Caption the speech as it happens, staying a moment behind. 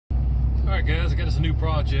Alright guys, I got us a new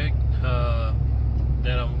project that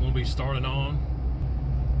I'm going to be starting on.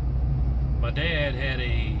 My dad had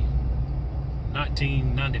a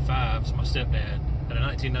 1995, so my stepdad had a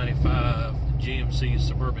 1995 GMC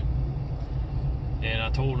Suburban. And I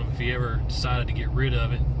told him if he ever decided to get rid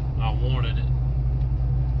of it, I wanted it.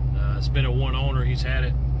 It's been a one owner, he's had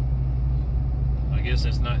it, I guess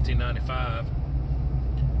since 1995.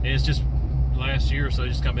 And it's just last year or so,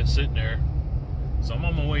 just kind of been sitting there. So I'm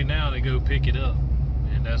on my way now to go pick it up,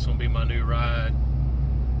 and that's going to be my new ride.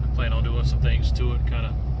 I plan on doing some things to it, kind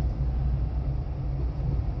of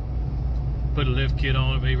put a lift kit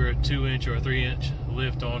on it, maybe a 2-inch or a 3-inch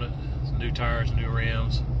lift on it, some new tires, new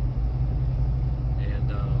rims,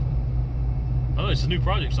 and oh, it's a new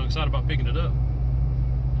project, so I'm excited about picking it up.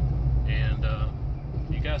 And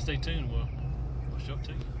you guys stay tuned, we'll show it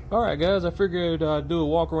to you. Alright guys, I figured I'd do a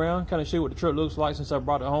walk around, kind of show you what the truck looks like since I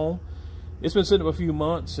brought it home. It's been sitting up a few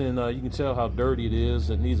months, and you can tell how dirty it is.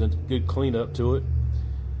 It needs a good cleanup to it.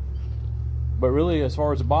 But really, as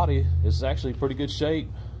far as the body, it's actually pretty good shape.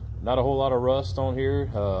 Not a whole lot of rust on here,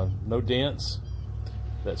 no dents.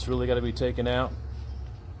 That's really got to be taken out.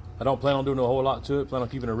 I don't plan on doing a whole lot to it. Plan on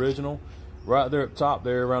keeping it original. Right there up top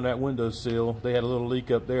there, around that windowsill, they had a little leak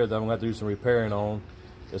up there that I'm going to have to do some repairing on.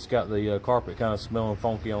 It's got the carpet kind of smelling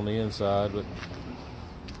funky on the inside, but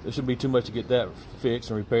there shouldn't be too much to get that fixed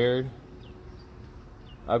and repaired.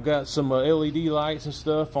 I've got some LED lights and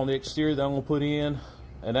stuff on the exterior that I'm going to put in,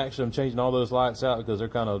 and actually I'm changing all those lights out because they're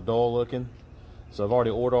kind of dull looking. So I've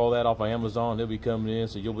already ordered all that off of Amazon. They'll be coming in,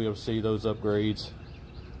 so you'll be able to see those upgrades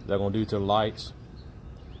that I'm going to do to the lights.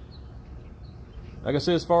 Like I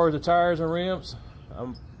said, as far as the tires and rims,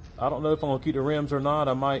 I don't know if I'm going to keep the rims or not.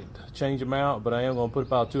 I might change them out, but I am going to put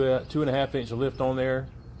about 2.5-inch lift on there,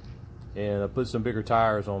 and I put some bigger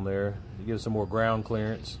tires on there to give some more ground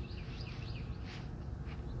clearance.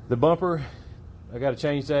 The bumper, I got to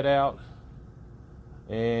change that out.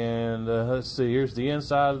 And let's see, here's the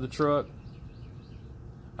inside of the truck.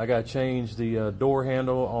 I got to change the door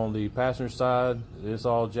handle on the passenger side. It's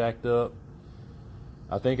all jacked up.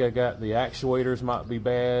 I think I got the actuators might be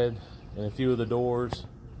bad in a few of the doors.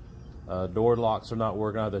 Door locks are not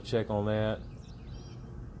working. I have to check on that.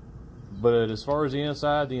 But as far as the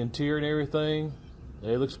inside, the interior and everything,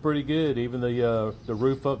 it looks pretty good. Even the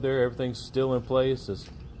roof up there, everything's still in place.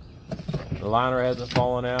 The liner hasn't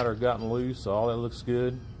fallen out or gotten loose, so all that looks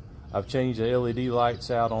good. I've changed the LED lights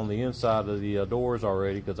out on the inside of the doors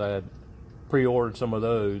already because I had pre-ordered some of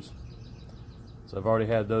those. So I've already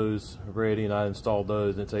had those ready, and I installed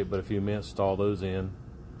those. It didn't take but a few minutes to install those in.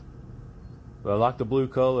 But I like the blue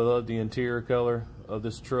color. I love the interior color of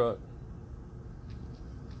this truck.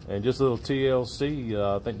 And just a little TLC,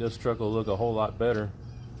 I think this truck will look a whole lot better.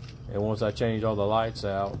 And once I change all the lights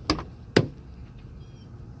out,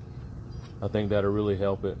 I think that'll really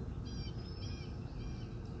help it.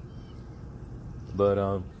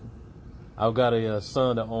 But I've got a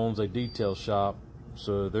son that owns a detail shop,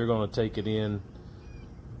 so they're going to take it in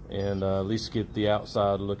and at least get the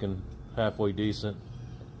outside looking halfway decent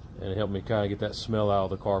and help me kind of get that smell out of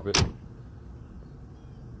the carpet.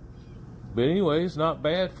 But anyways, not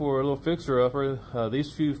bad for a little fixer-upper.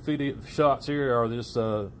 These few shots here are just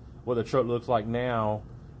what the truck looks like now.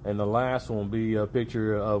 And the last one will be a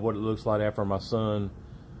picture of what it looks like after my son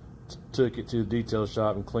took it to the detail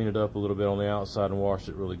shop and cleaned it up a little bit on the outside and washed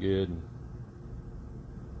it really good. And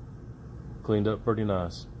cleaned up pretty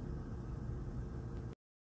nice.